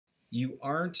You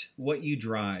aren't what you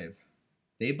drive.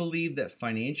 They believe that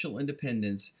financial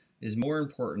independence is more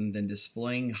important than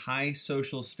displaying high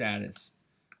social status.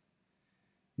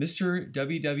 Mr.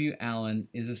 W. W. Allen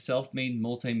is a self-made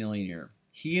multimillionaire.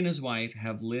 He and his wife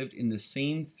have lived in the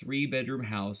same three-bedroom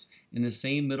house in the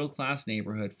same middle-class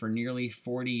neighborhood for nearly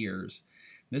 40 years.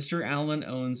 Mr. Allen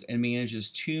owns and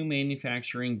manages two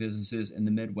manufacturing businesses in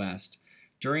the Midwest.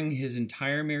 During his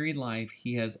entire married life,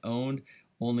 he has owned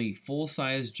only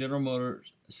full-size General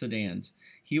Motors sedans.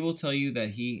 He will tell you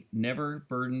that he never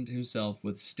burdened himself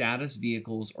with status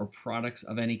vehicles or products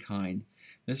of any kind.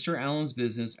 Mr. Allen's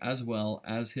business, as well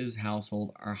as his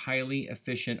household, are highly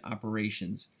efficient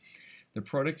operations. The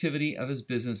productivity of his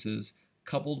businesses,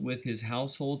 coupled with his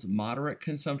household's moderate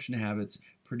consumption habits,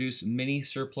 produce many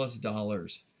surplus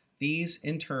dollars. These,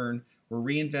 in turn, were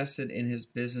reinvested in his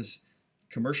business,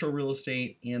 commercial real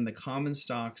estate, and the common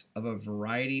stocks of a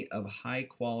variety of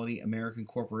high-quality American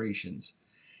corporations.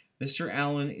 Mr.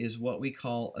 Allen is what we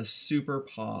call a super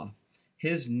paw.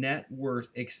 His net worth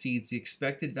exceeds the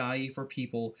expected value for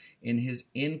people in his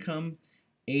income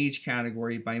age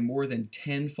category by more than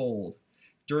tenfold.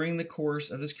 During the course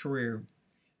of his career,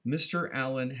 Mr.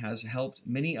 Allen has helped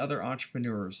many other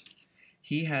entrepreneurs.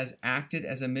 He has acted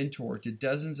as a mentor to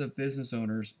dozens of business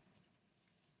owners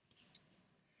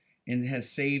and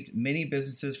has saved many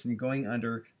businesses from going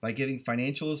under by giving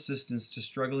financial assistance to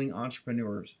struggling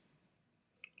entrepreneurs.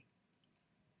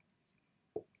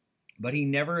 But he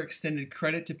never extended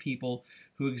credit to people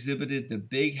who exhibited the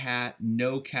big hat,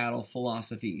 no cattle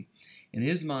philosophy. In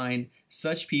his mind,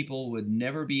 such people would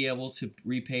never be able to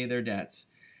repay their debts.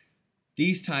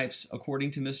 These types,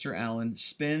 according to Mr. Allen,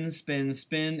 spend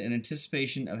in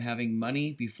anticipation of having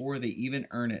money before they even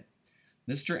earn it.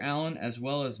 Mr. Allen, as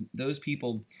well as those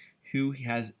people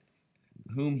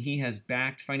whom he has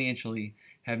backed financially,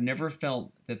 have never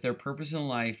felt that their purpose in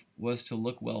life was to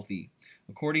look wealthy.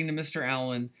 According to Mr.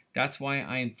 Allen, that's why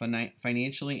I am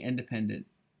financially independent.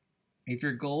 If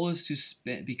your goal is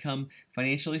to become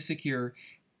financially secure,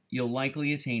 you'll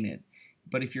likely attain it.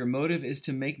 But if your motive is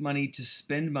to make money to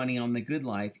spend money on the good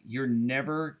life, you're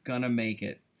never gonna make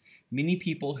it. Many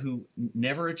people who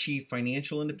never achieve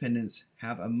financial independence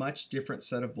have a much different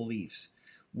set of beliefs.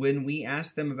 When we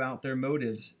ask them about their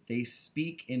motives, they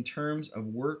speak in terms of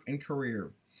work and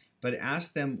career. But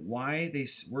ask them why they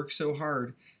work so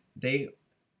hard,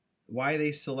 why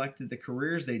they selected the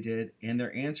careers they did, and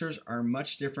their answers are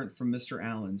much different from Mr.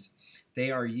 Allen's.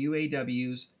 They are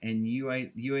UAWs, and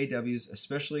UAWs,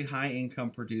 especially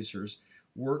high-income producers,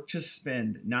 work to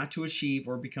spend, not to achieve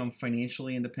or become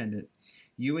financially independent.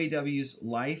 UAWs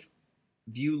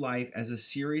view life as a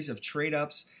series of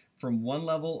trade-ups from one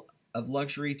level of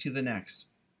luxury to the next.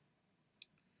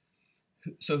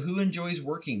 So who enjoys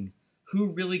working?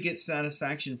 Who really gets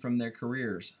satisfaction from their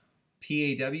careers?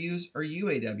 PAWs or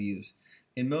UAWs?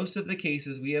 In most of the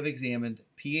cases we have examined,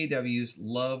 PAWs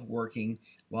love working,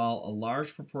 while a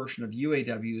large proportion of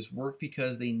UAWs work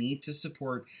because they need to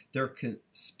support their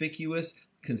conspicuous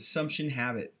consumption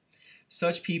habit.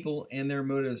 Such people and their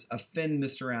motives offend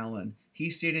Mr. Allen. He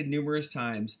stated numerous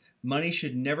times, money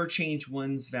should never change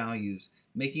one's values.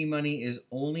 Making money is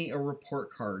only a report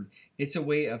card. It's a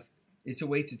way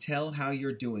to tell how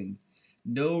you're doing.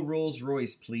 No Rolls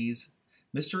Royce, please.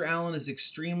 Mr. Allen is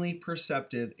extremely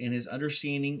perceptive in his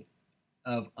understanding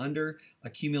of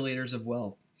under-accumulators of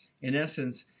wealth. In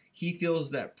essence, he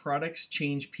feels that products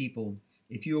change people.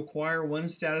 If you acquire one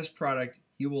status product,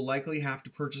 you will likely have to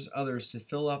purchase others to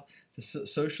fill up the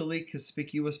socially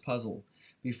conspicuous puzzle.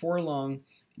 Before long,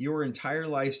 your entire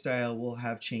lifestyle will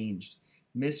have changed.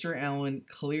 Mr. Allen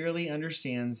clearly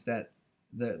understands that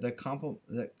the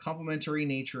complementary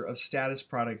nature of status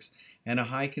products and a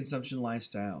high consumption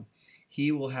lifestyle. He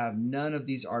will have none of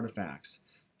these artifacts.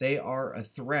 They are a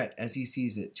threat, as he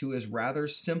sees it, to his rather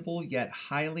simple yet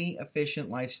highly efficient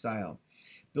lifestyle.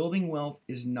 Building wealth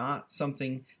is not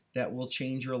something that will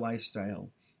change your lifestyle.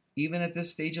 Even at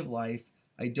this stage of life,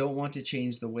 I don't want to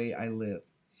change the way I live.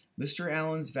 Mr.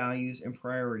 Allen's values and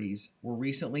priorities were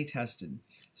recently tested.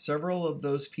 Several of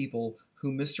those people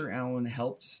who Mr. Allen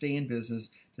helped stay in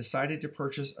business decided to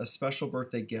purchase a special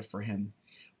birthday gift for him.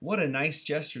 What a nice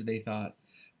gesture, they thought.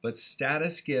 But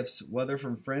status gifts, whether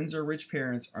from friends or rich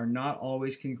parents, are not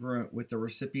always congruent with the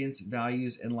recipient's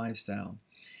values and lifestyle.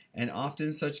 And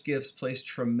often such gifts place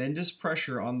tremendous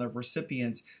pressure on the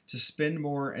recipients to spend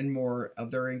more and more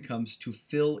of their incomes to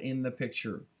fill in the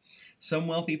picture. Some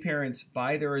wealthy parents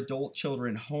buy their adult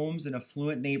children homes in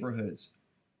affluent neighborhoods.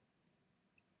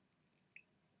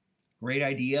 Great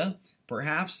idea.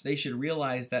 Perhaps they should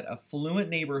realize that affluent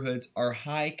neighborhoods are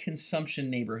high consumption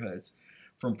neighborhoods.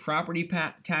 from property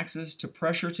taxes to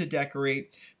pressure to decorate,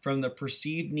 from the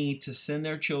perceived need to send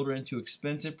their children to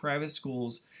expensive private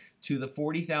schools, to the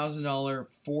 $40,000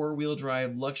 four-wheel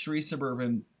drive luxury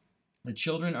Suburban. The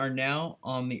children are now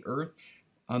on the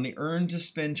earn to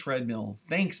spend treadmill.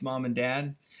 Thanks, Mom and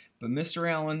Dad. But Mr.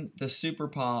 Allen, the Super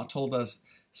Pa, told us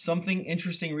something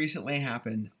interesting recently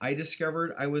happened. I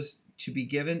discovered I was to be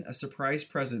given a surprise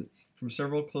present from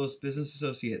several close business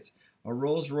associates, a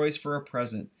Rolls Royce for a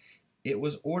present. It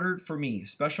was ordered for me,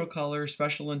 special color,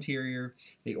 special interior.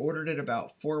 They ordered it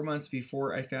about 4 months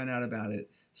before I found out about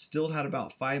it. Still had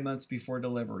about 5 months before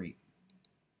delivery.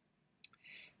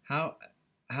 How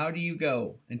do you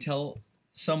go and tell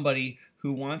somebody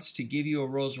who wants to give you a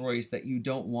Rolls Royce that you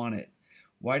don't want it?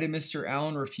 Why did Mr.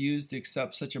 Allen refuse to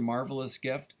accept such a marvelous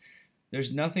gift?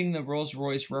 There's nothing the Rolls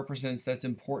Royce represents that's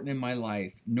important in my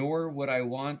life, nor would I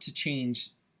want to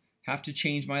have to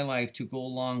change my life to go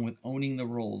along with owning the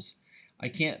Rolls. I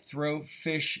can't throw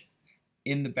fish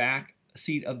in the back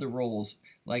seat of the Rolls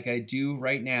like I do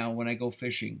right now when I go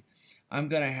fishing. I'm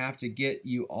going to have to get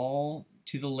you all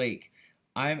to the lake.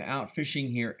 I'm out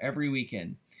fishing here every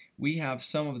weekend. We have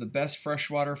some of the best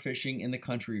freshwater fishing in the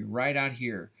country right out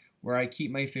here where I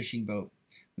keep my fishing boat.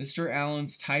 Mr.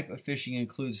 Allen's type of fishing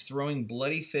includes throwing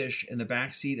bloody fish in the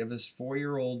back seat of his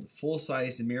 4-year-old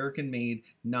full-sized American-made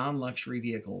non-luxury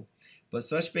vehicle. But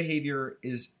such behavior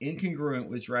is incongruent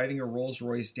with driving a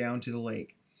Rolls-Royce down to the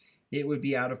lake. It would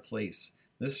be out of place.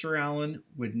 Mr. Allen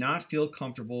would not feel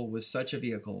comfortable with such a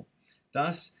vehicle.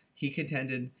 Thus, he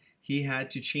contended he had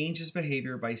to change his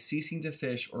behavior by ceasing to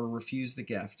fish or refuse the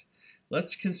gift.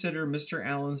 Let's consider Mr.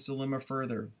 Allen's dilemma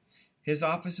further. His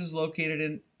office is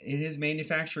located in his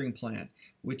manufacturing plant,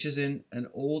 which is in an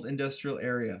old industrial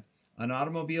area. An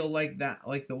automobile like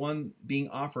the one being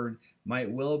offered, might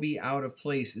well be out of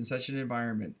place in such an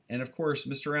environment. And of course,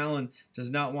 Mr. Allen does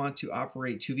not want to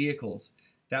operate 2 vehicles.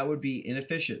 That would be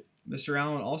inefficient. Mr.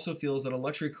 Allen also feels that a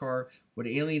luxury car would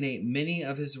alienate many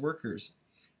of his workers.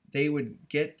 They would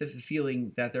get the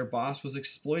feeling that their boss was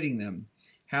exploiting them.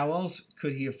 How else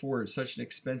could he afford such an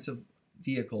expensive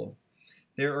vehicle?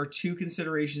 There are 2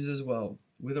 considerations as well.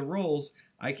 With a Rolls,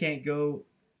 I can't go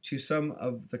to some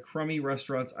of the crummy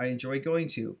restaurants I enjoy going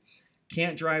to.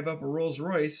 Can't drive up a Rolls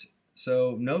Royce,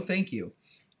 so no thank you.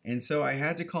 And so I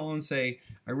had to call and say,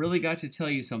 I really got to tell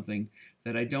you something,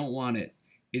 that I don't want it.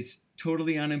 It's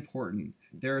totally unimportant.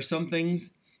 There are some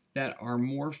things that are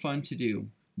more fun to do,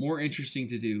 more interesting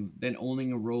to do than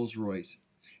owning a Rolls Royce.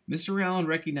 Mr. Allen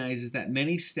recognizes that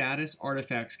many status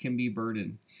artifacts can be a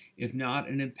burden, if not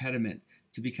an impediment,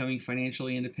 to becoming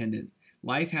financially independent.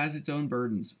 Life has its own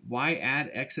burdens. Why add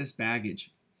excess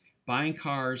baggage? Buying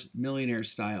cars, millionaire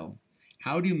style.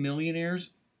 How do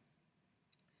millionaires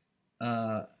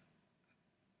go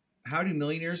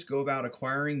about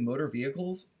acquiring motor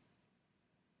vehicles?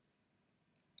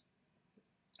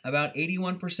 About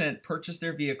 81% purchase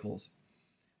their vehicles.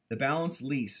 The balance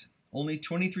lease. Only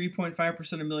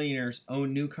 23.5% of millionaires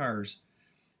own new cars.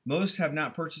 Most have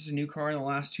not purchased a new car in the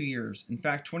last 2 years. In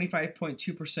fact,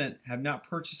 25.2% have not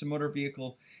purchased a motor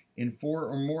vehicle in 4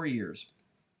 or more years.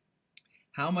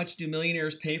 How much do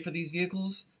millionaires pay for these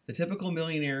vehicles? The typical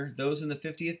millionaire, those in the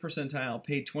 50th percentile,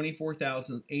 paid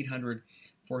 $24,800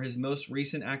 for his most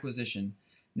recent acquisition.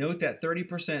 Note that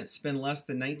 30% spend less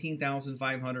than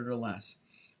 $19,500 or less.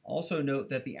 Also note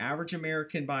that the average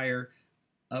American buyer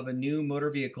of a new motor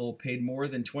vehicle paid more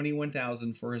than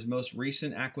 $21,000 for his most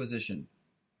recent acquisition.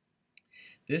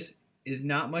 This is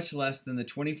not much less than the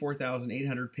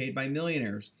 $24,800 paid by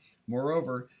millionaires.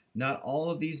 Moreover, not all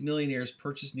of these millionaires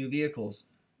purchase new vehicles.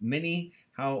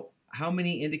 How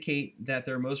many indicate that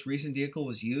their most recent vehicle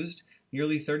was used?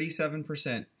 Nearly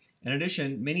 37%. In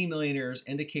addition, many millionaires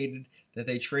indicated that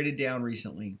they traded down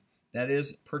recently. That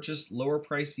is, purchased lower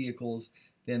priced vehicles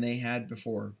than they had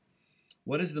before.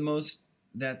 What is the most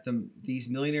that these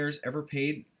millionaires ever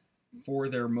paid for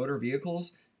their motor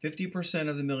vehicles? 50%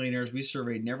 of the millionaires we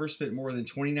surveyed never spent more than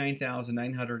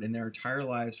 $29,900 in their entire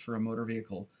lives for a motor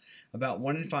vehicle. About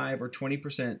 1 in 5, or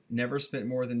 20%, never spent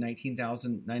more than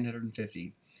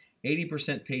 $19,950.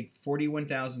 80% paid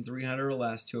 $41,300 or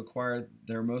less to acquire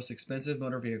their most expensive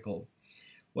motor vehicle.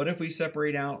 What if we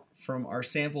separate out from our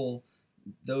sample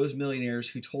those millionaires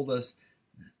who told us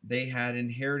they had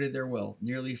inherited their wealth?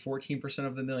 Nearly 14%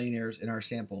 of the millionaires in our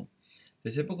sample. The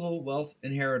typical wealth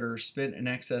inheritor spent in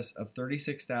excess of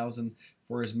 $36,000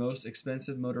 for his most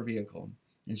expensive motor vehicle.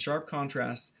 In sharp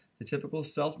contrast, the typical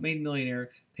self-made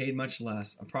millionaire paid much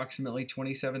less, approximately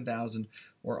 $27,000,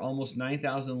 or almost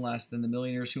 $9,000 less than the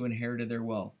millionaires who inherited their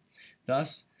wealth.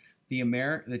 Thus, the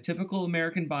typical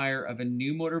American buyer of a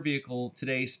new motor vehicle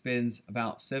today spends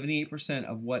about 78%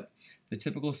 of what the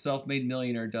typical self-made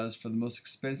millionaire does for the most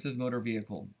expensive motor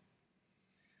vehicle.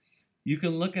 You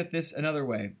can look at this another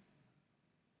way.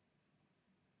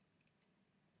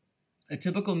 A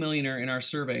typical millionaire in our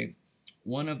survey,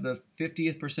 one of the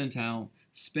 50th percentile,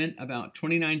 spent about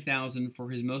 $29,000 for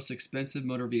his most expensive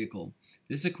motor vehicle.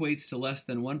 This equates to less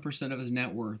than 1% of his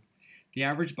net worth. The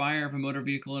average buyer of a motor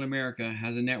vehicle in America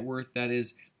has a net worth that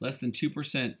is less than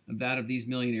 2% of that of these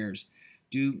millionaires.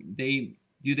 Do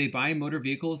they buy motor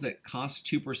vehicles that cost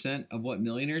 2% of what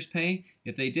millionaires pay?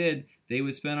 If they did, they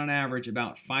would spend on average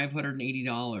about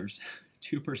 $580,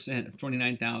 2% of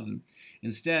 $29,000.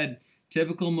 Instead,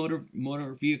 typical motor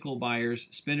vehicle buyers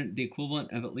spend the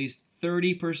equivalent of at least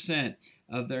 30%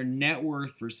 of their net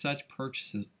worth for such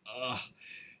purchases. Ugh.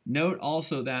 Note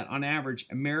also that on average,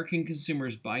 American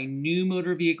consumers buy new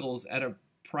motor vehicles at a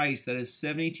price that is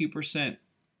 72%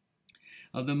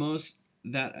 of the most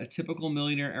that a typical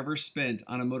millionaire ever spent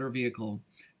on a motor vehicle.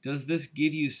 Does this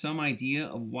give you some idea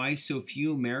of why so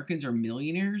few Americans are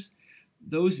millionaires?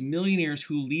 Those millionaires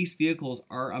who lease vehicles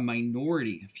are a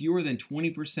minority, fewer than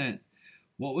 20%.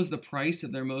 What was the price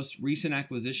of their most recent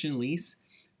acquisition lease?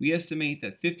 We estimate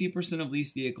that 50% of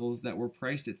leased vehicles that were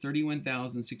priced at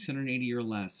 $31,680 or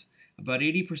less. About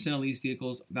 80% of leased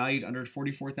vehicles valued under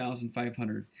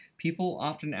 $44,500. People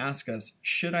often ask us,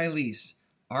 should I lease?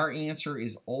 Our answer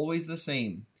is always the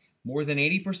same. More than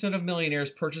 80% of millionaires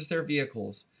purchase their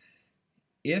vehicles.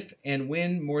 If and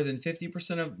when more than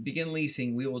 50% begin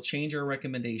leasing, we will change our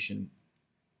recommendation.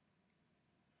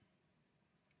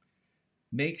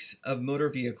 Makes of motor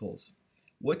vehicles.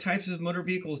 What types of motor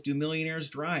vehicles do millionaires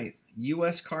drive?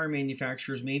 U.S. car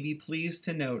manufacturers may be pleased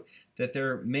to note that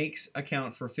their makes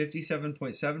account for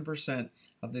 57.7%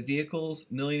 of the vehicles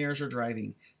millionaires are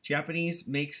driving. Japanese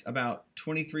makes about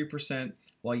 23%,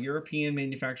 while European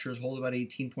manufacturers hold about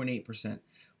 18.8%.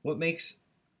 What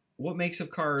makes of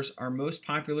cars are most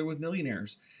popular with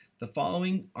millionaires? The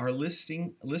following are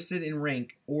listed in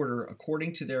rank order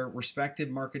according to their respective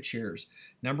market shares.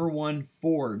 Number 1,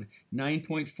 Ford,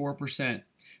 9.4%.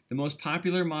 The most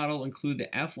popular model include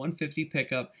the F-150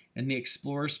 pickup and the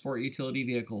Explorer sport utility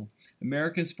vehicle.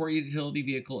 American sport utility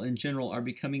vehicles in general are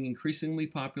becoming increasingly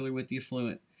popular with the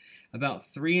affluent. About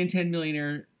 3 in 10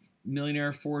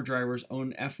 millionaire Ford drivers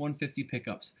own F-150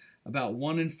 pickups. About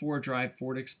 1 in 4 drive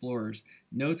Ford Explorers.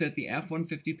 Note that the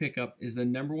F-150 pickup is the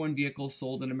 #1 vehicle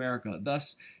sold in America.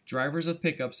 Thus, drivers of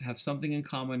pickups have something in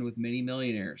common with many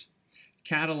millionaires.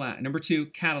 Cadillac, number 2,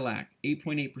 Cadillac,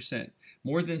 8.8%.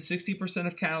 More than 60%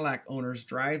 of Cadillac owners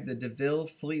drive the DeVille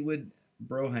Fleetwood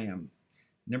Brougham.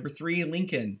 Number 3,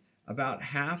 Lincoln. About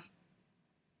half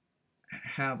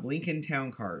have Lincoln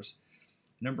Town Cars.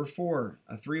 Number 4,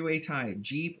 a three-way tie,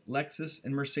 Jeep, Lexus,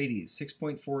 and Mercedes,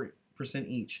 6.4%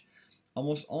 each.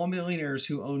 Almost all millionaires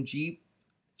who own Jeep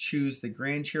choose the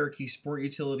Grand Cherokee Sport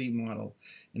Utility model.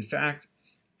 In fact,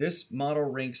 this model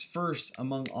ranks first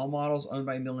among all models owned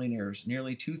by millionaires.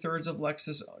 Nearly 2/3 of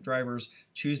Lexus drivers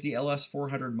choose the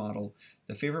LS400 model.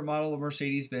 The favorite model of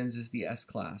Mercedes-Benz is the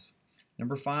S-Class.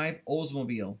 Number 5,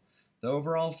 Oldsmobile. The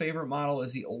overall favorite model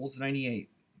is the Olds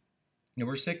 98.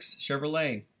 Number 6,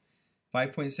 Chevrolet,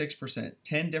 5.6%.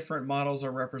 10 different models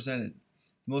are represented.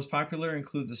 The most popular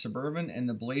include the Suburban and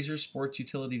the Blazer sports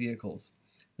utility vehicles.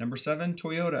 Number 7,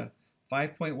 Toyota,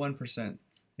 5.1%.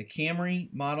 The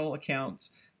Camry model accounts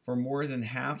for more than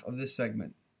half of this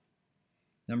segment.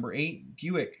 Number 8,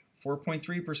 Buick,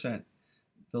 4.3%.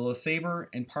 The LeSabre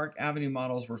and Park Avenue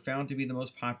models were found to be the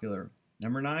most popular.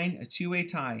 Number 9, a two-way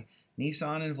tie,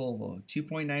 Nissan and Volvo,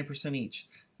 2.9% each.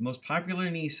 The most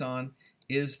popular Nissan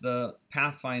is the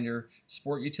Pathfinder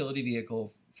sport utility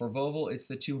vehicle. For Volvo, it's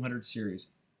the 200 series.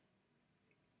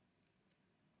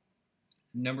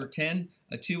 Number 10,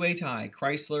 a two-way tie,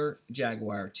 Chrysler,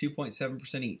 Jaguar,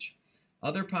 2.7% each.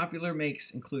 Other popular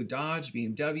makes include Dodge,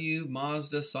 BMW,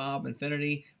 Mazda, Saab,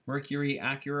 Infiniti, Mercury,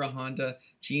 Acura, Honda,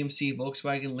 GMC,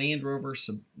 Volkswagen, Land Rover,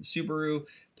 Subaru,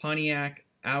 Pontiac,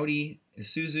 Audi,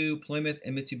 Isuzu, Plymouth,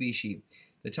 and Mitsubishi.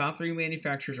 The top 3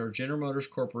 manufacturers are General Motors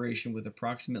Corporation with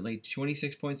approximately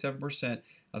 26.7%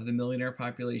 of the millionaire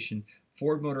population,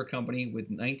 Ford Motor Company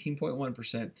with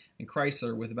 19.1%, and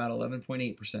Chrysler with about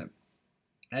 11.8%.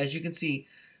 As you can see,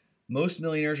 most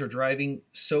millionaires are driving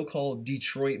so-called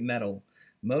Detroit metal.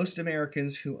 Most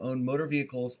Americans who own motor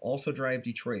vehicles also drive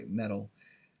Detroit metal.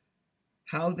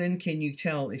 How then can you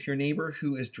tell if your neighbor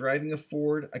who is driving a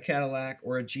Ford, a Cadillac,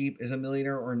 or a Jeep is a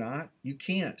millionaire or not? You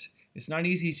can't. It's not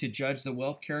easy to judge the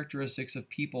wealth characteristics of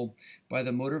people by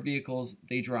the motor vehicles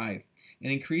they drive. An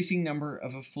increasing number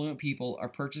of affluent people are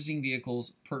purchasing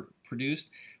vehicles produced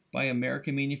by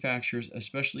American manufacturers,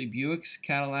 especially Buicks,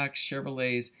 Cadillacs,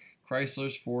 Chevrolets,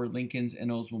 Chryslers, Ford, Lincolns, and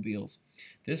Oldsmobiles.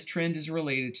 This trend is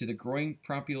related to the growing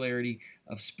popularity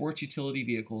of sports utility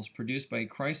vehicles produced by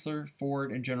Chrysler,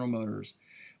 Ford, and General Motors.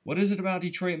 What is it about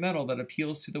Detroit metal that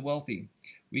appeals to the wealthy?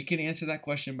 We can answer that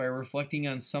question by reflecting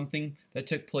on something that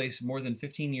took place more than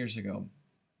 15 years ago.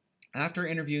 After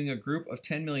interviewing a group of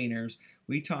 10 millionaires,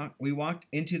 we walked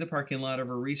into the parking lot of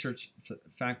a research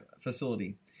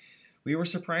facility. We were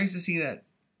surprised to see that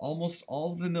almost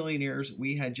all of the millionaires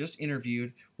we had just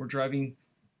interviewed were driving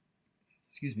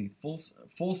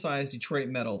full-size Detroit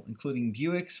metal, including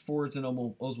Buicks, Fords, and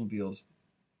Oldsmobiles.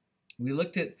 We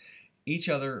looked at each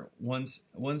other once.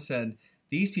 One said,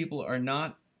 "These people are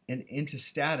not into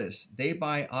status. They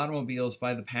buy automobiles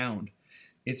by the pound."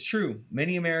 It's true.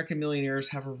 Many American millionaires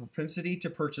have a propensity to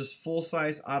purchase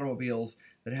full-size automobiles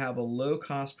that have a low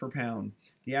cost per pound.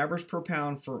 The average per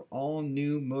pound for all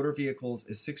new motor vehicles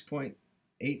is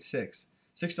 $6.86.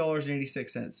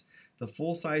 The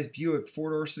full-size Buick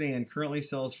four-door sedan currently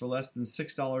sells for less than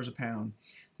 $6 a pound.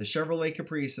 The Chevrolet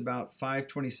Caprice about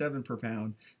 $5.27 per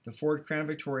pound. The Ford Crown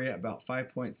Victoria about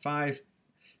 $5.5.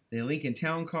 The Lincoln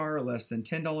Town Car less than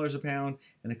 $10 a pound,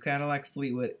 and the Cadillac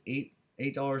Fleetwood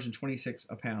 $8.26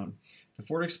 a pound. The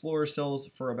Ford Explorer sells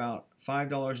for about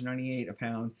 $5.98 a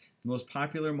pound. The most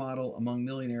popular model among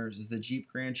millionaires is the Jeep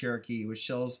Grand Cherokee, which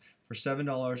sells for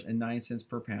 $7.09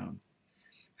 per pound.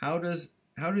 How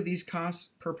do these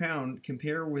costs per pound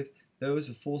compare with those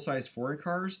of full-size foreign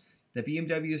cars? The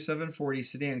BMW 740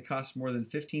 sedan costs more than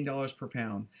 $15 per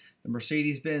pound. The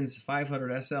Mercedes-Benz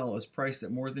 500 SL is priced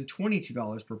at more than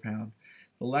 $22 per pound.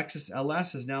 The Lexus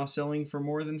LS is now selling for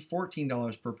more than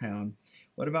 $14 per pound.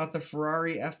 What about the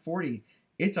Ferrari F40?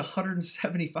 It's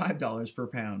 $175 per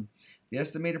pound. The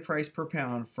estimated price per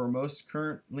pound for most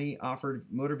currently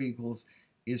offered motor vehicles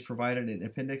is provided in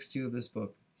Appendix 2 of this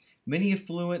book. Many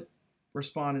affluent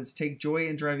respondents take joy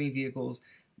in driving vehicles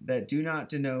that do not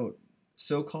denote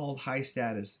so-called high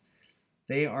status.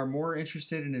 They are more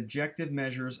interested in objective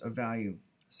measures of value.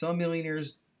 Some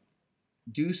millionaires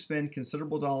do spend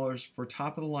considerable dollars for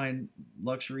top-of-the-line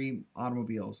luxury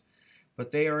automobiles,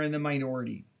 but they are in the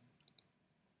minority.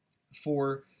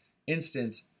 For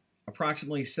instance,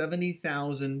 approximately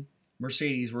 70,000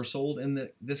 Mercedes were sold in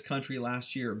this country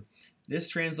last year. This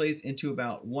translates into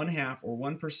about 1/2 or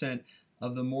 1%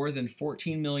 of the more than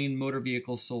 14 million motor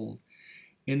vehicles sold.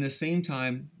 In the same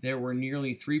time, there were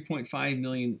nearly 3.5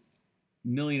 million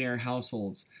millionaire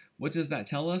households. What does that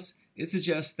tell us? It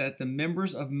suggests that the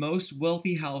members of most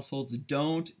wealthy households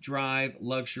don't drive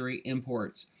luxury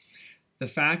imports. The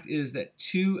fact is that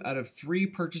 2 out of 3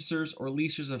 purchasers or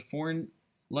leasers of foreign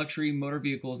luxury motor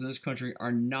vehicles in this country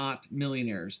are not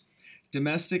millionaires.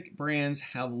 Domestic brands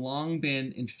have long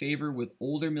been in favor with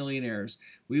older millionaires.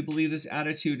 We believe this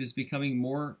attitude is becoming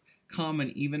more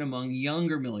common even among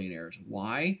younger millionaires.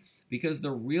 Why? Because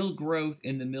the real growth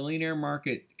in the millionaire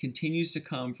market continues to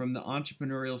come from the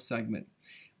entrepreneurial segment.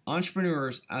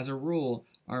 Entrepreneurs, as a rule,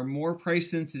 are more price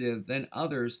sensitive than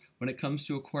others when it comes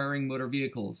to acquiring motor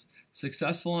vehicles.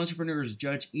 Successful entrepreneurs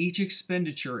judge each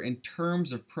expenditure in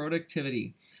terms of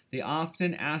productivity. They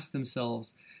often ask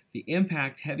themselves the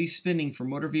impact heavy spending for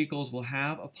motor vehicles will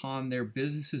have upon their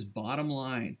business's bottom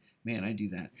line. Man, I do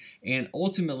that. And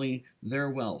ultimately, their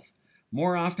wealth.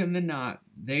 More often than not,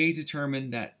 they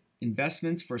determine that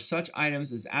investments for such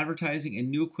items as advertising and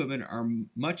new equipment are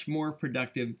much more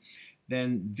productive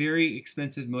than very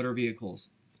expensive motor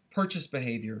vehicles. Purchase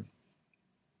behavior.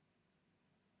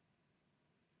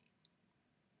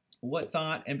 What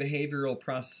thought and behavioral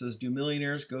processes do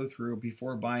millionaires go through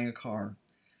before buying a car?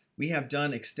 We have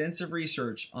done extensive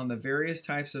research on the various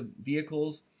types of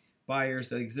vehicles buyers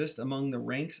that exist among the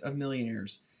ranks of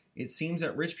millionaires. It seems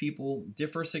that rich people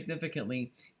differ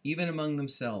significantly even among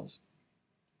themselves.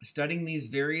 Studying these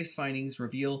various findings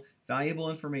reveal valuable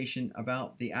information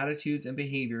about the attitudes and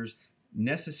behaviors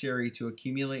necessary to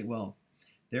accumulate wealth.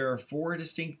 There are 4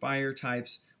 distinct buyer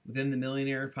types within the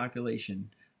millionaire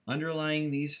population. Underlying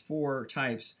these 4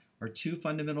 types are 2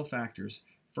 fundamental factors.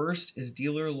 First is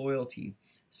dealer loyalty.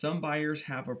 Some buyers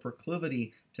have a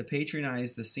proclivity to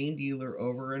patronize the same dealer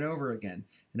over and over again.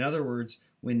 In other words,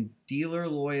 when dealer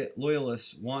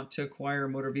loyalists want to acquire a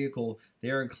motor vehicle, they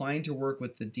are inclined to work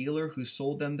with the dealer who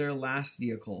sold them their last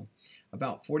vehicle.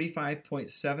 About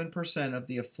 45.7% of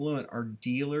the affluent are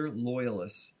dealer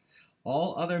loyalists.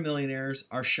 All other millionaires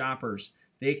are shoppers.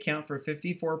 They account for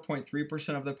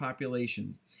 54.3% of the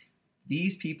population.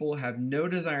 These people have no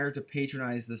desire to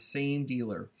patronize the same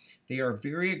dealer. They are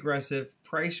very aggressive,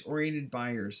 price-oriented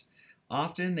buyers.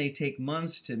 Often they take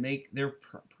months to make their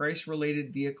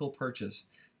price-related vehicle purchase.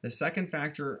 The second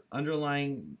factor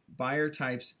underlying buyer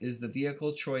types is the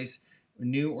vehicle choice,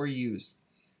 new or used.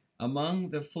 Among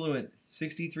the affluent,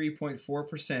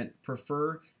 63.4%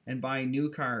 prefer and buy new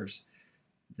cars.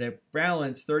 The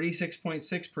balance,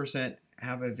 36.6%,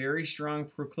 have a very strong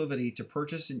proclivity to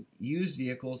purchase used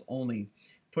vehicles only.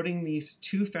 Putting these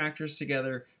two factors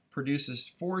together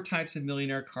produces 4 types of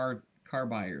millionaire car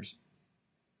buyers.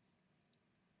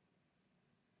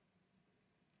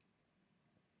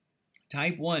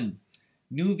 Type 1,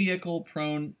 new vehicle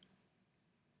prone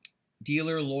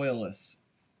dealer loyalists,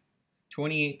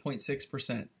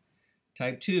 28.6%.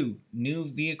 Type 2, new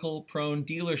vehicle prone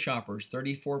dealer shoppers,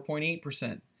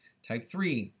 34.8%. Type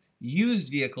 3, used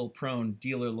vehicle prone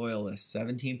dealer loyalists,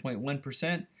 17.1%.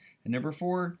 And number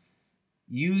 4,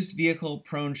 used vehicle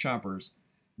prone shoppers,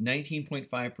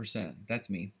 19.5%. That's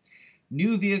me.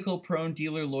 New vehicle prone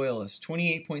dealer loyalists,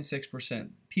 28.6%.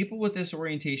 People with this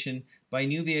orientation buy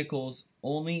new vehicles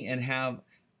only and have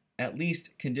at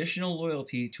least conditional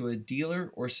loyalty to a dealer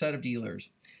or set of dealers.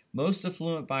 Most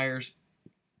affluent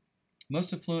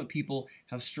people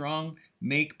have strong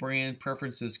make brand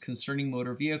preferences concerning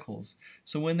motor vehicles.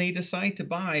 So when they decide to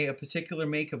buy a particular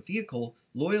make of vehicle,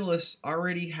 loyalists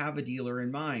already have a dealer in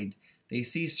mind. They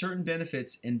see certain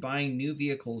benefits in buying new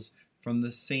vehicles from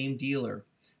the same dealer.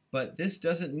 But this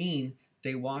doesn't mean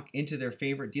they walk into their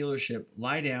favorite dealership,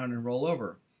 lie down, and roll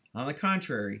over. On the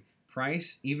contrary,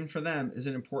 price, even for them, is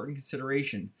an important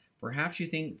consideration. Perhaps you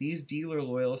think these dealer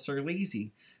loyalists are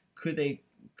lazy. Could they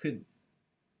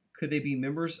be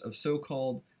members of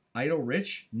so-called idle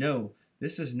rich? No,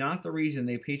 this is not the reason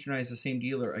they patronize the same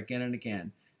dealer again and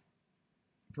again.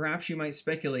 Perhaps you might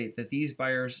speculate that these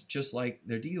buyers just like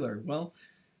their dealer. Well,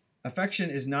 affection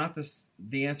is not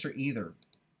the answer either.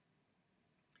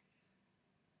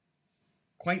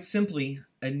 Quite simply,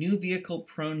 a new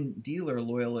vehicle-prone dealer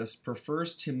loyalist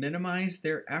prefers to minimize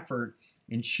their effort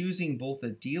in choosing both a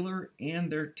dealer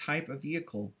and their type of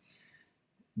vehicle.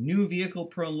 New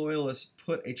vehicle-prone loyalists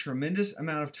put a tremendous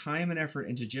amount of time and effort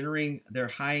into generating their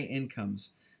high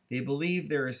incomes. They believe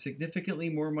there is significantly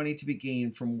more money to be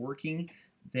gained from working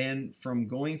than from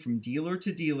going from dealer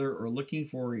to dealer or looking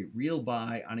for a real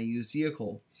buy on a used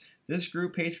vehicle. This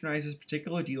group patronizes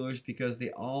particular dealers because they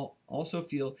also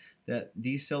feel that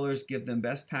these sellers give them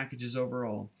best packages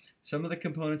overall. Some of the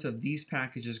components of these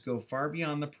packages go far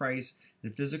beyond the price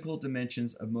and physical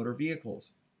dimensions of motor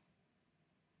vehicles.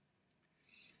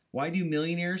 Why do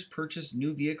millionaires purchase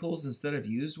new vehicles instead of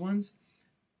used ones?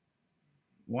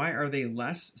 Why are they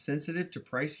less sensitive to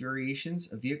price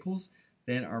variations of vehicles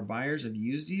than are buyers of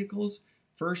used vehicles?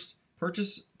 First,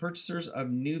 purchasers of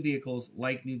new vehicles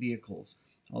like new vehicles,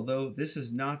 although this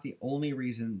is not the only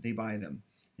reason they buy them.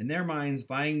 In their minds,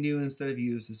 buying new instead of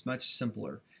used is much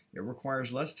simpler. It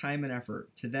requires less time and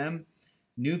effort. To them,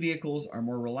 new vehicles are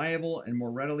more reliable and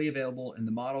more readily available in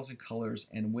the models and colors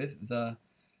and with the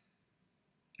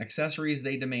accessories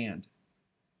they demand.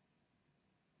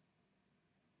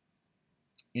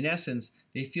 In essence,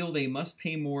 they feel they must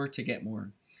pay more to get more.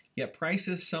 Yet price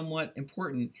is somewhat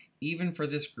important even for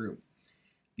this group.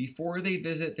 Before they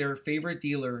visit their favorite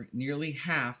dealer, nearly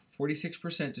half,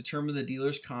 46%, determine the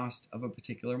dealer's cost of a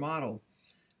particular model.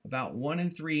 About 1 in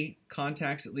 3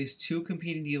 contacts at least 2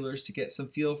 competing dealers to get some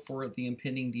feel for the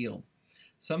impending deal.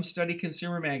 Some study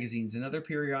consumer magazines and other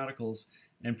periodicals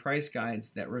and price guides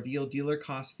that reveal dealer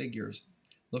cost figures.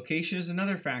 Location is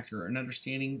another factor in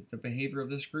understanding the behavior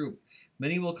of this group.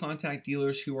 Many will contact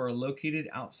dealers who are located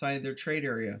outside their trade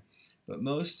area, but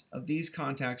most of these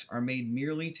contacts are made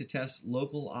merely to test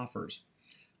local offers.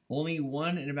 Only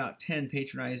 1 in about 10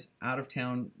 patronize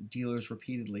out-of-town dealers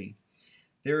repeatedly.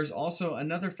 There is also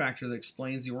another factor that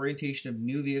explains the orientation of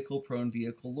new vehicle-prone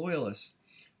vehicle loyalists.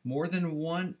 More than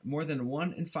one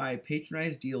in 5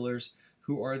 patronize dealers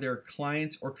who are their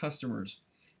clients or customers.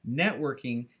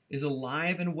 Networking is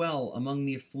alive and well among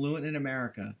the affluent in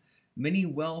America. Many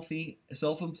wealthy,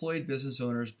 self-employed business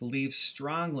owners believe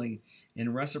strongly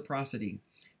in reciprocity.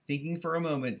 Thinking for a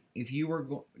moment, if you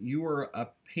were a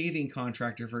paving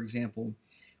contractor, for example,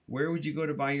 where would you go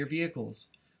to buy your vehicles?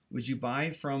 Would you buy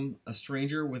from a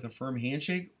stranger with a firm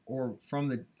handshake or from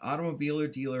the automobile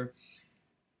dealer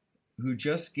who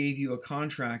just gave you a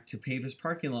contract to pave his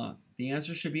parking lot? The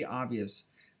answer should be obvious.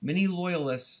 Many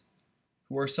loyalists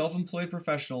who are self-employed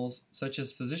professionals, such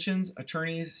as physicians,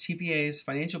 attorneys, CPAs,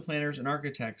 financial planners, and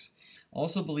architects,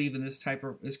 also believe in this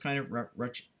kind of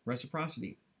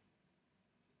reciprocity.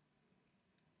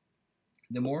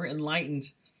 The more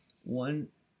enlightened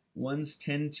ones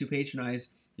tend to patronize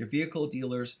their vehicle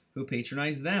dealers who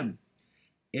patronize them.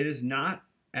 It is not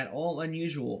at all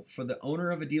unusual for the owner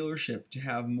of a dealership to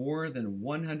have more than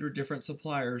 100 different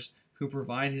suppliers who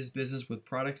provide his business with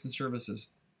products and services.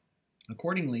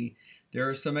 Accordingly, there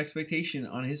is some expectation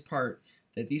on his part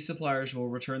that these suppliers will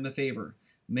return the favor.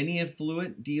 Many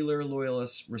affluent dealer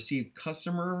loyalists receive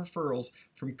customer referrals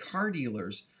from car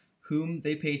dealers whom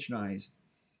they patronize.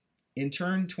 In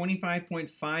turn,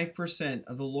 25.5%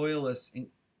 of the loyalists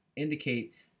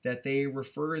indicate that they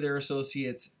refer their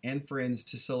associates and friends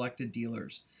to selected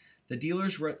dealers. The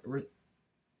dealers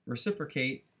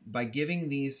reciprocate by giving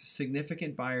these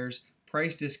significant buyers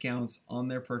price discounts on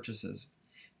their purchases.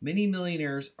 Many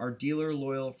millionaires are dealer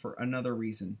loyal for another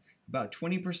reason. About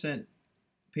 20%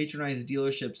 patronize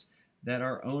dealerships that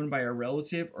are owned by a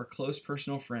relative or close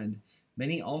personal friend.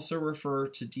 Many also refer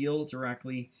to deal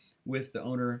directly with the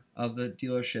owner of the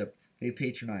dealership they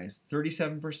patronize.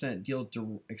 37%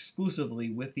 deal exclusively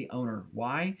with the owner.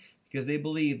 Why? Because they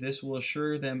believe this will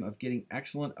assure them of getting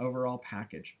excellent overall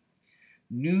package.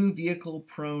 New vehicle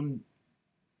prone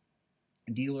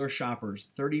dealer shoppers,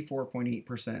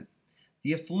 34.8%.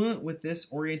 The affluent with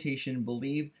this orientation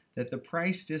believe that the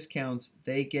price discounts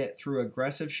they get through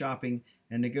aggressive shopping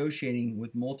and negotiating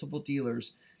with multiple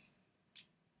dealers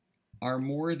are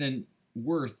more than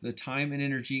worth the time and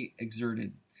energy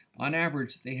exerted. On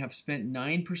average, they have spent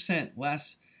 9%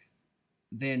 less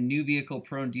than new vehicle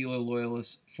prone dealer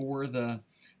loyalists for the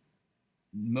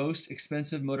most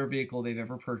expensive motor vehicle they've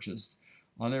ever purchased.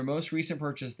 On their most recent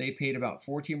purchase, they paid about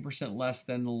 14% less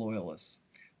than the loyalists.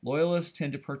 Loyalists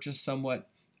tend to purchase somewhat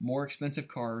more expensive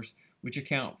cars, which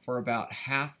account for about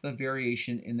half the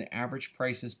variation in the average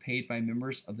prices paid by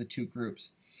members of the two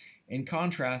groups. In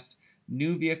contrast,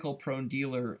 new vehicle-prone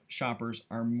dealer shoppers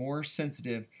are more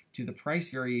sensitive to the price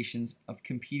variations of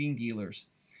competing dealers.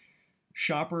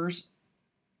 Shoppers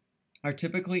are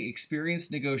typically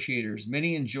experienced negotiators.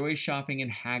 Many enjoy shopping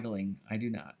and haggling. I do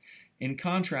not. In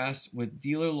contrast with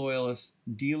dealer loyalists,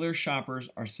 dealer shoppers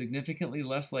are significantly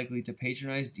less likely to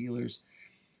patronize dealers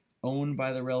owned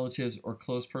by the relatives or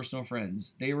close personal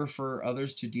friends. They refer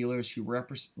others to dealers who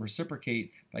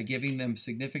reciprocate by giving them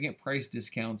significant price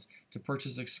discounts to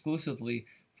purchase exclusively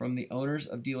from the owners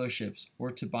of dealerships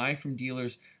or to buy from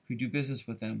dealers who do business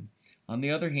with them. On the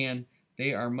other hand,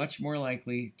 they are much more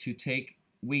likely to take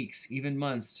weeks, even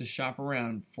months, to shop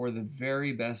around for the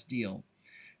very best deal,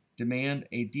 demand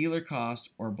a dealer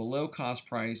cost or below cost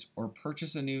price, or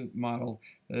purchase a new model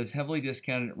that is heavily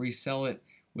discounted and resell it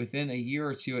within a year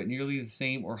or two at nearly the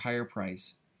same or higher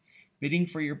price. Bidding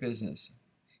for your business.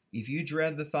 If you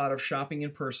dread the thought of shopping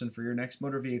in person for your next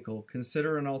motor vehicle,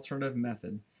 consider an alternative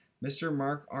method. Mr.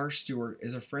 Mark R. Stewart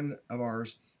is a friend of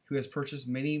ours who has purchased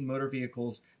many motor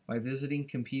vehicles by visiting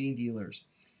competing dealers,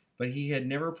 but he had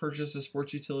never purchased a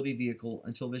sports utility vehicle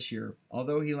until this year.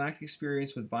 Although he lacked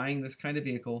experience with buying this kind of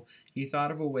vehicle, he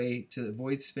thought of a way to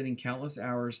avoid spending countless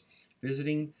hours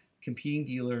visiting competing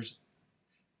dealers.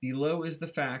 Below is the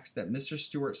fax that Mr.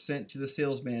 Stewart sent to the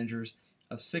sales managers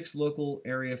of 6 local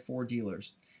area Ford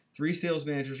dealers. 3 sales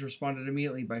managers responded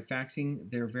immediately by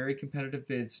faxing their very competitive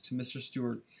bids to Mr.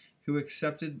 Stewart, who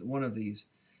accepted one of these.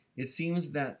 It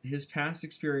seems that his past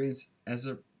experience as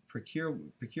a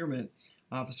procurement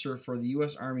officer for the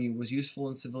U.S. Army was useful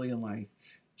in civilian life.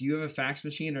 Do you have a fax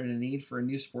machine or a need for a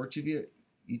new sport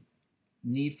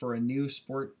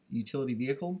utility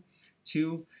vehicle?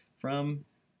 2. From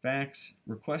fax,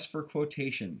 request for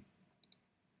quotation.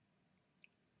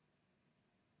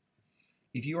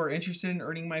 If you are interested in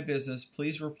earning my business,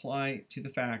 please reply to the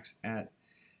fax at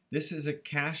 "This is a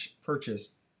cash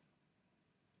purchase.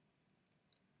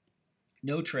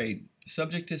 No trade.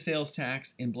 Subject to sales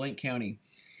tax in blank county.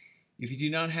 If you do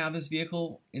not have this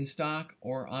vehicle in stock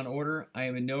or on order, I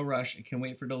am in no rush and can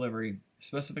wait for delivery.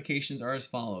 Specifications are as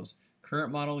follows.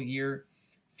 Current model year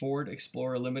Ford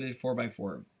Explorer Limited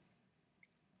 4x4.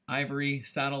 Ivory,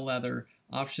 saddle leather,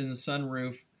 options,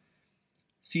 sunroof,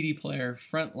 CD player,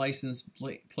 front license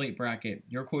plate bracket.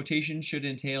 Your quotation should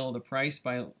entail the price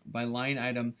by line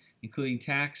item, including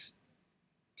tax,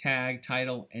 tag,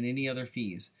 title, and any other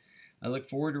fees. I look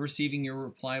forward to receiving your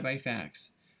reply by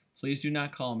fax. Please do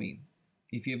not call me.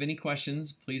 If you have any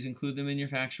questions, please include them in your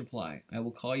fax reply. I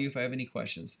will call you if I have any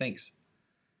questions. Thanks.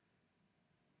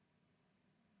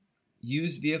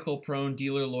 Used vehicle prone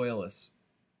dealer loyalists.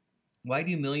 Why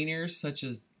do millionaires such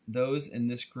as those in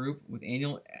this group with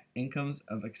annual incomes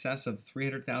of excess of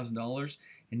 $300,000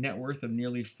 and net worth of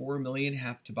nearly $4 million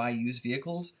have to buy used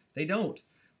vehicles? They don't.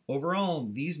 Overall,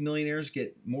 these millionaires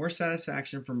get more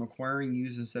satisfaction from acquiring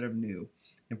used instead of new.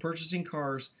 In purchasing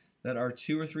cars that are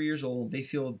 2 or 3 years old, they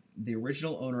feel the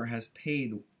original owner has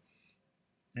paid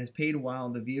while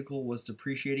the vehicle was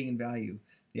depreciating in value.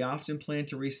 They often plan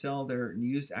to resell their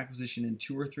used acquisition in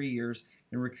 2 or 3 years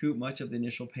and recoup much of the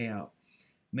initial payout.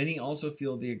 Many also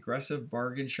feel the aggressive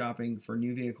bargain shopping for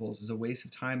new vehicles is a waste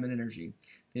of time and energy.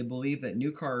 They believe that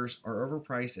new cars are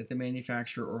overpriced at the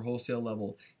manufacturer or wholesale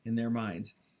level in their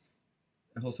minds.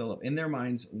 In their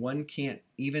minds, one can't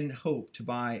even hope to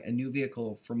buy a new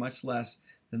vehicle for much less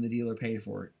than the dealer paid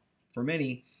for it. For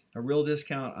many, a real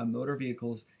discount on motor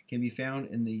vehicles can be found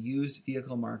in the used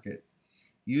vehicle market.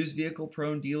 Used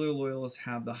vehicle-prone dealer loyalists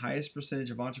have the highest percentage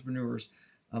of entrepreneurs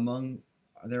among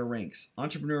their ranks.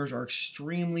 Entrepreneurs are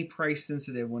extremely price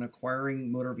sensitive when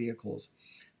acquiring motor vehicles.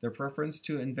 Their preference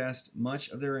to invest much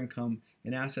of their income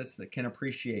in assets that can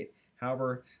appreciate,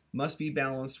 however, must be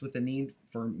balanced with the need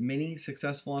for many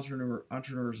successful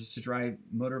entrepreneurs to drive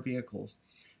motor vehicles.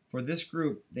 For this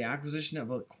group, the acquisition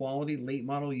of a quality late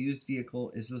model used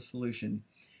vehicle is the solution.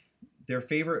 Their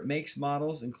favorite makes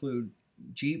models include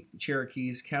Jeep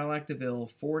Cherokees, Cadillac DeVille,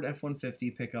 Ford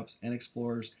F-150 pickups and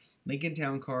Explorers, Lincoln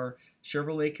Town Car,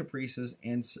 Chevrolet Caprices,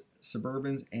 and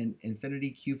Suburbans and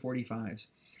Infiniti Q45s.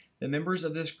 The members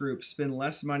of this group spend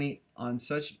less money on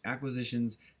such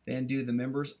acquisitions than do the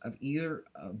members of either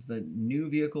of the new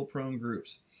vehicle-prone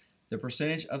groups. The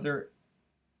percentage of their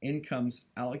incomes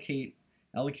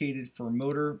allocated for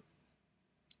motor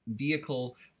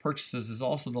vehicle purchases is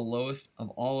also the lowest of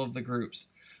all of the groups.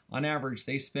 On average,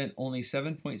 they spent only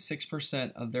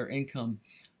 7.6% of their income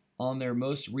on their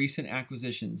most recent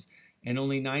acquisitions and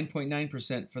only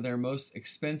 9.9% for their most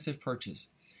expensive purchase.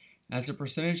 As a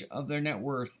percentage of their net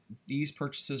worth, these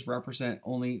purchases represent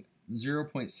only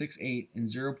 0.68 and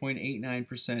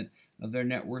 0.89% of their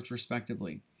net worth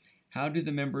respectively. How do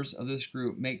the members of this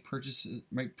group make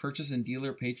purchase and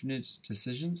dealer patronage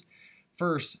decisions?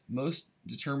 First, most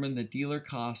determine the dealer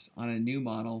cost on a new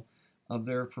model of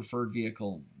their preferred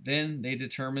vehicle. Then they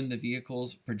determine the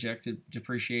vehicle's projected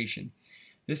depreciation.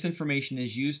 This information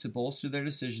is used to bolster their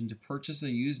decision to purchase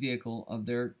a used vehicle of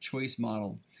their choice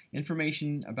model.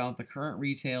 Information about the current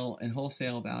retail and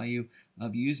wholesale value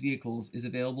of used vehicles is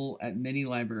available at many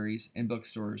libraries and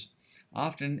bookstores.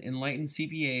 Often, enlightened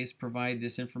CPAs provide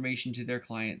this information to their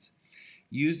clients.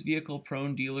 Used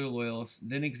vehicle-prone dealer loyalists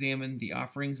then examine the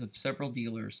offerings of several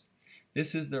dealers.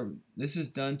 This is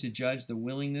done to judge the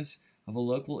willingness of a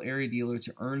local area dealer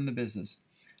to earn the business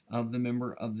of the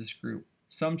member of this group.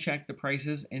 Some check the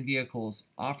prices and vehicles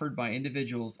offered by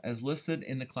individuals as listed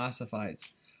in the classifieds.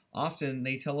 Often,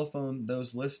 they telephone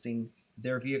those listing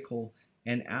their vehicle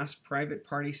and ask private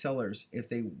party sellers if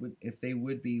they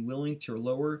would be willing to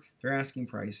lower their asking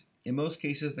price. In most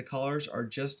cases, the callers are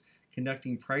just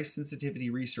conducting price sensitivity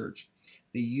research.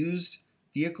 The used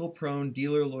vehicle-prone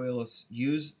dealer loyalist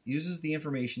uses the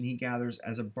information he gathers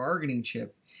as a bargaining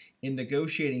chip in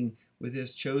negotiating with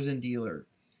his chosen dealer.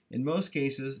 In most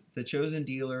cases, the chosen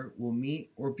dealer will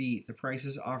meet or beat the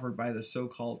prices offered by the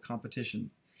so-called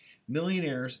competition.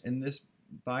 Millionaires in this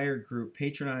buyer group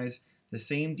patronize the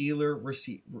same dealer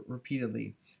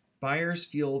repeatedly. Buyers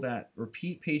feel that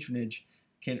repeat patronage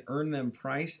can earn them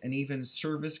price and even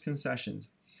service concessions.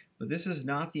 But this is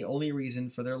not the only reason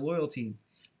for their loyalty.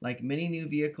 Like many new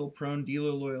vehicle-prone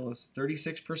dealer loyalists,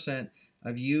 36%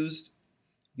 of used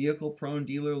vehicle-prone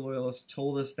dealer loyalists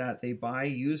told us that they buy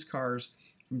used cars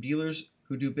from dealers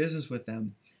who do business with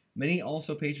them. Many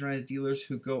also patronize dealers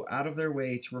who go out of their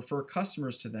way to refer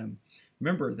customers to them.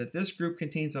 Remember that this group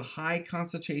contains a high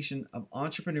concentration of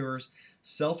entrepreneurs,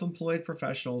 self-employed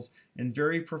professionals, and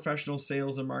very professional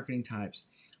sales and marketing types.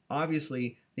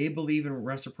 Obviously, they believe in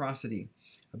reciprocity.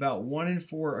 About 1 in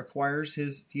 4 acquires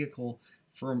his vehicle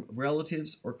from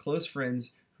relatives or close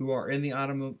friends who are in the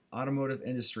automotive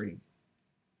industry.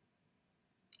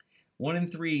 1 in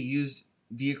 3 used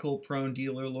vehicle-prone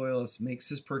dealer loyalist makes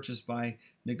his purchase by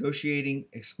negotiating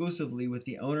exclusively with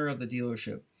the owner of the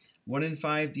dealership. 1 in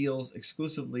 5 deals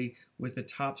exclusively with the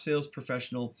top sales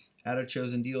professional at a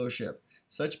chosen dealership.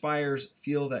 Such buyers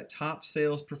feel that top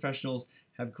sales professionals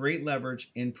have great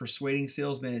leverage in persuading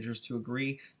sales managers to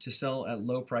agree to sell at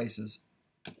low prices.